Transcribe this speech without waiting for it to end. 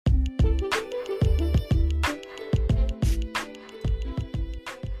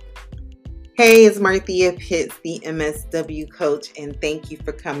Hey, it's Marthea Pitts, the MSW coach, and thank you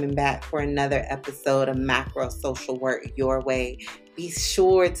for coming back for another episode of Macro Social Work Your Way. Be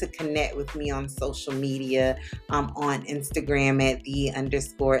sure to connect with me on social media. I'm on Instagram at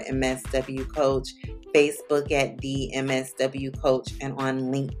 _MSW coach, Facebook at the MSW coach, and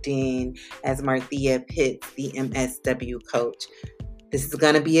on LinkedIn as Marthea Pitts, the MSW coach. This is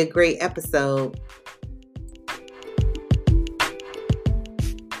going to be a great episode.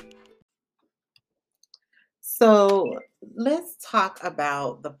 So let's talk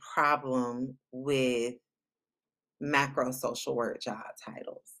about the problem with macro social work job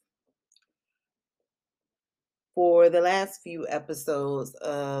titles. For the last few episodes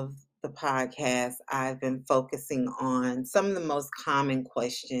of the podcast, I've been focusing on some of the most common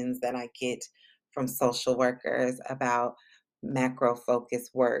questions that I get from social workers about macro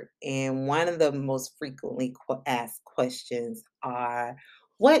focused work. And one of the most frequently asked questions are,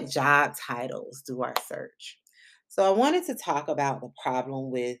 what job titles do I search? So I wanted to talk about the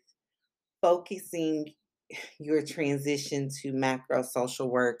problem with focusing your transition to macro social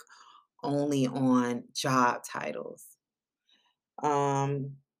work only on job titles.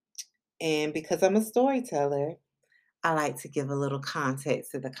 Um, and because I'm a storyteller, I like to give a little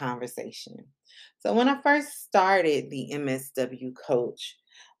context to the conversation. So when I first started the MSW coach,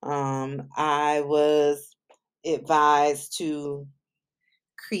 I was advised to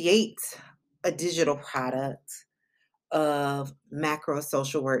create a digital product of macro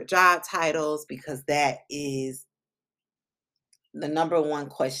social work job titles because that is the number one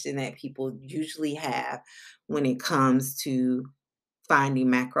question that people usually have when it comes to finding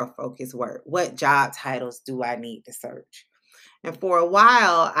macro focused work. What job titles do I need to search? And for a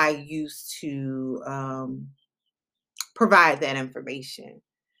while, I used to provide that information.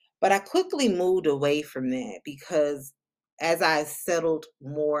 But I quickly moved away from that because as I settled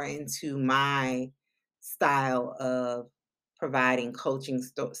more into my style of providing coaching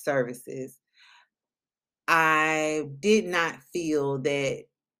services, I did not feel that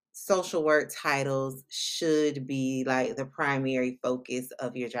social work titles should be like the primary focus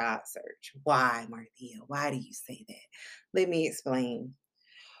of your job search. Why, Marthea? Why do you say that? Let me explain.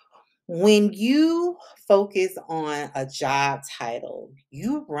 When you focus on a job title,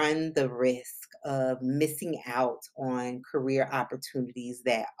 you run the risk of missing out on career opportunities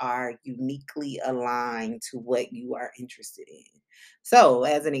that are uniquely aligned to what you are interested in. So,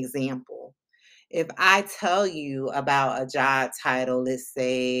 as an example, if I tell you about a job title, let's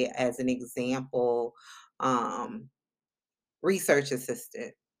say, as an example, um, research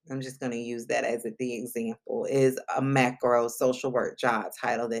assistant. I'm just going to use that as the example is a macro social work job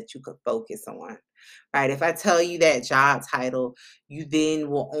title that you could focus on. Right? If I tell you that job title, you then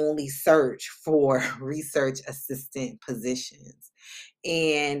will only search for research assistant positions.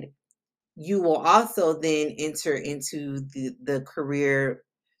 And you will also then enter into the career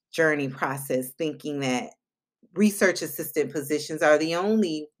journey process thinking that research assistant positions are the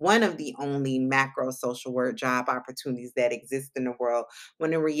only one of the only macro social work job opportunities that exist in the world,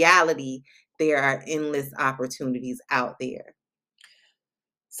 when in reality there are endless opportunities out there.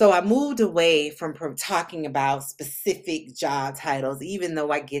 So I moved away from talking about specific job titles, even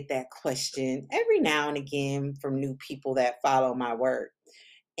though I get that question every now and again from new people that follow my work.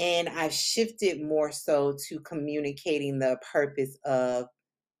 And I've shifted more so to communicating the purpose of,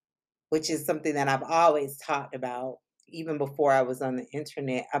 which is something that I've always talked about, even before I was on the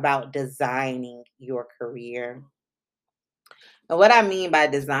internet, about designing your career. And what I mean by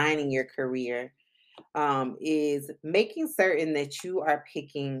designing your career is making certain that you are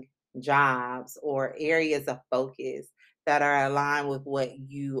picking jobs or areas of focus that are aligned with what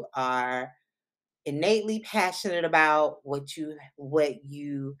you are innately passionate about, what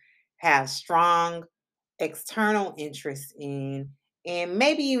you have strong external interest in, and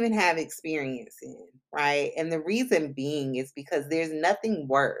maybe even have experience in, right? And the reason being is because there's nothing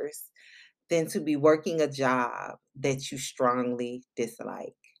worse than to be working a job that you strongly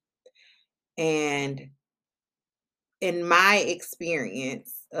dislike. And in my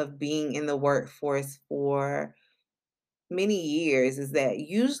experience of being in the workforce for many years is that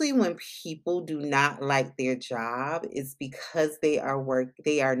usually when people do not like their job, it's because they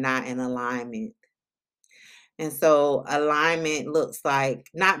are not in alignment. And so alignment looks like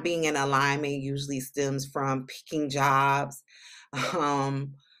not being in alignment usually stems from picking jobs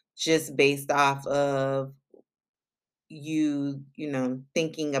um just based off of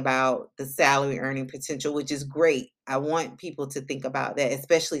thinking about the salary earning potential, which is great. I want people to think about that,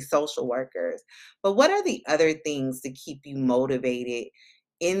 especially social workers. But what are the other things to keep you motivated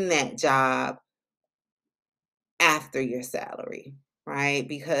in that job after your salary, right?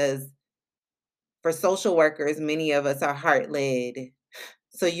 Because For social workers, many of us are heart led.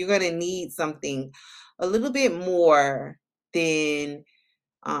 So you're going to need something a little bit more than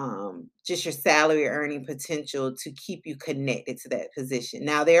just your salary earning potential to keep you connected to that position.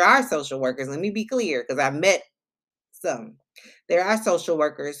 Now, there are social workers, let me be clear, because I've met some. There are social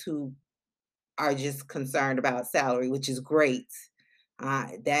workers who are just concerned about salary, which is great.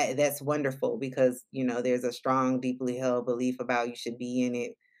 That's wonderful because there's a strong, deeply held belief about you should be in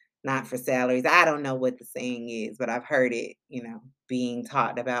it, not for salaries. I don't know what the saying is, but I've heard it, being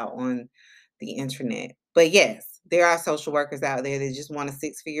talked about on the internet. But yes, there are social workers out there that just want a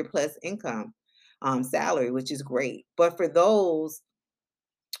six-figure plus income salary, which is great. But for those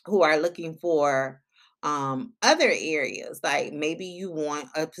who are looking for other areas. Like maybe you want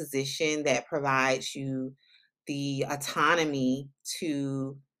a position that provides you the autonomy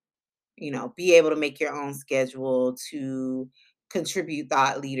to, be able to make your own schedule, to contribute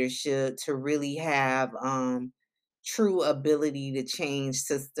thought leadership, to really have true ability to change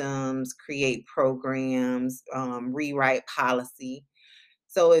systems, create programs, rewrite policy.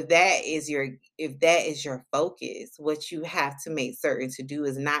 So if that is your focus, what you have to make certain to do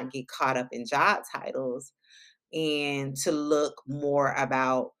is not get caught up in job titles and to look more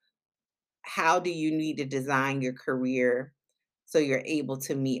about how do you need to design your career so you're able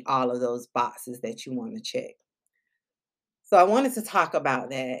to meet all of those boxes that you want to check. So I wanted to talk about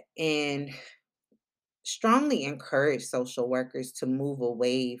that and strongly encourage social workers to move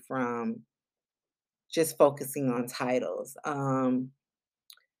away from just focusing on titles. And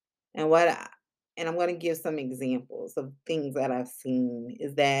what I and I'm gonna give some examples of things that I've seen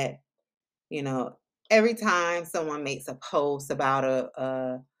is that, you know, every time someone makes a post about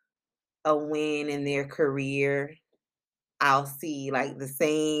a win in their career, I'll see like the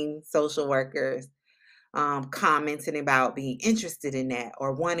same social workers commenting about being interested in that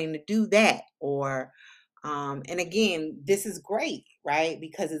or wanting to do that or and again, this is great, right?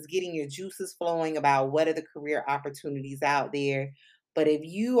 Because it's getting your juices flowing about what are the career opportunities out there. But if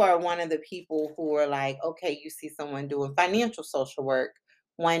you are one of the people who are like, okay, you see someone doing financial social work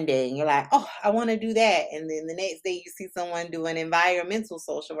one day and you're like, oh, I want to do that. And then the next day you see someone doing environmental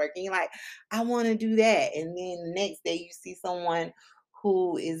social work and you're like, I want to do that. And then the next day you see someone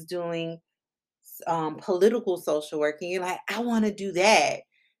who is doing political social work and you're like, I want to do that.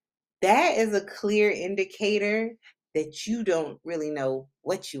 That is a clear indicator that you don't really know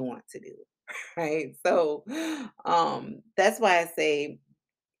what you want to do, right? So that's why I say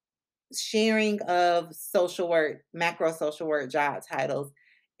sharing of social work, macro social work job titles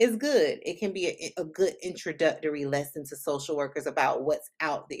is good. It can be a good introductory lesson to social workers about what's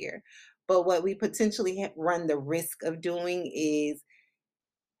out there. But what we potentially run the risk of doing is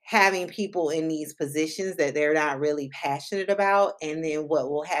having people in these positions that they're not really passionate about. And then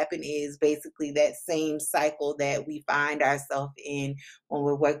what will happen is basically that same cycle that we find ourselves in when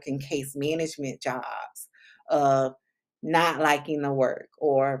we're working case management jobs of not liking the work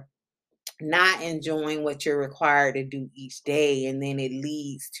or not enjoying what you're required to do each day. And then it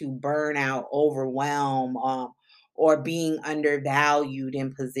leads to burnout, overwhelm, or being undervalued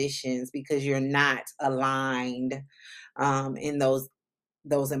in positions because you're not aligned in those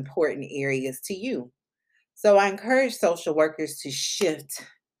important areas to you. So I encourage social workers to shift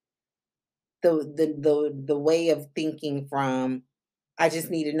the way of thinking from I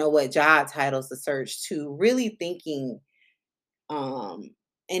just need to know what job titles to search to really thinking um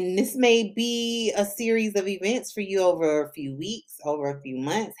and this may be a series of events for you over a few weeks, over a few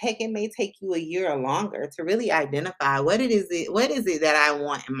months. Heck, it may take you a year or longer to really identify what is it that I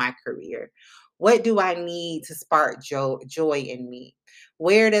want in my career? What do I need to spark joy in me?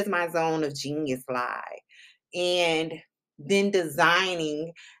 Where does my zone of genius lie? And then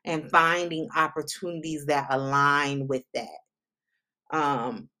designing and finding opportunities that align with that.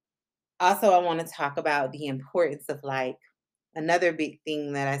 Um, Also, I want to talk about the importance of like another big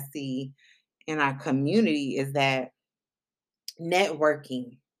thing that I see in our community is that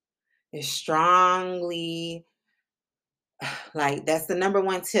networking is strongly like that's the number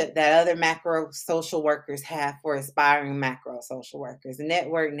one tip that other macro social workers have for aspiring macro social workers.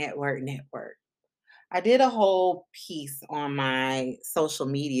 Network, network, network. I did a whole piece on my social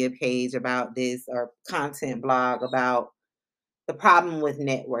media page about this or content blog about the problem with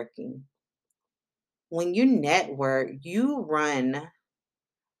networking. When you network,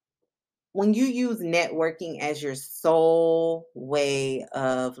 when you use networking as your sole way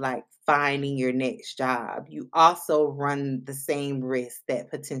of like finding your next job, you also run the same risk that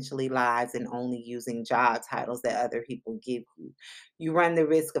potentially lies in only using job titles that other people give you. You run the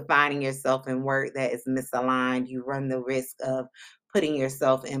risk of finding yourself in work that is misaligned. You run the risk of putting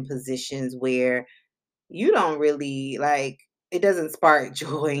yourself in positions where you don't really like it doesn't spark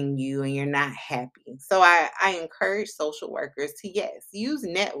joy in you and you're not happy. So I encourage social workers to yes, use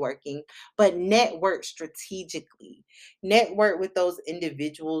networking, but network strategically. Network with those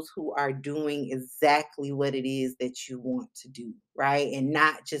individuals who are doing exactly what it is that you want to do, right? And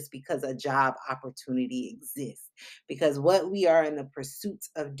not just because a job opportunity exists. Because what we are in the pursuit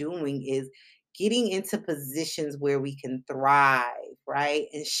of doing is getting into positions where we can thrive, right?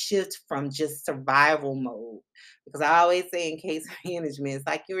 And shift from just survival mode. Because I always say in case management, it's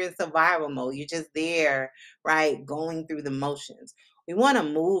like you're in survival mode. You're just there, right? Going through the motions. We want to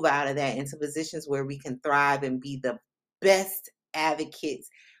move out of that into positions where we can thrive and be the best advocates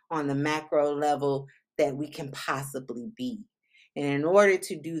on the macro level that we can possibly be. And in order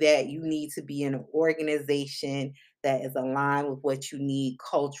to do that, you need to be in an organization that is aligned with what you need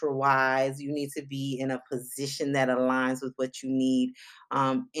culture wise. You need to be in a position that aligns with what you need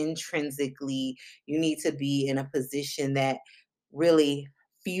intrinsically. You need to be in a position that really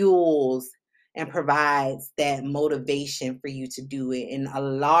fuels and provides that motivation for you to do it. And a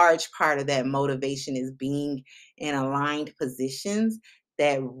large part of that motivation is being in aligned positions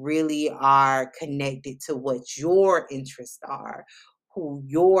that really are connected to what your interests are, who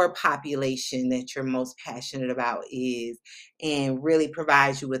your population that you're most passionate about is, and really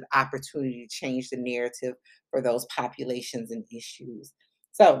provides you with opportunity to change the narrative for those populations and issues.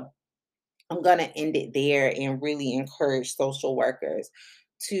 So I'm going to end it there and really encourage social workers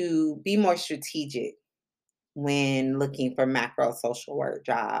to be more strategic when looking for macro social work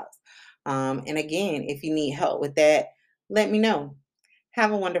jobs. And again, if you need help with that, let me know.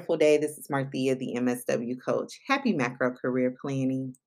 Have a wonderful day. This is Marthea, the MSW coach. Happy macro career planning.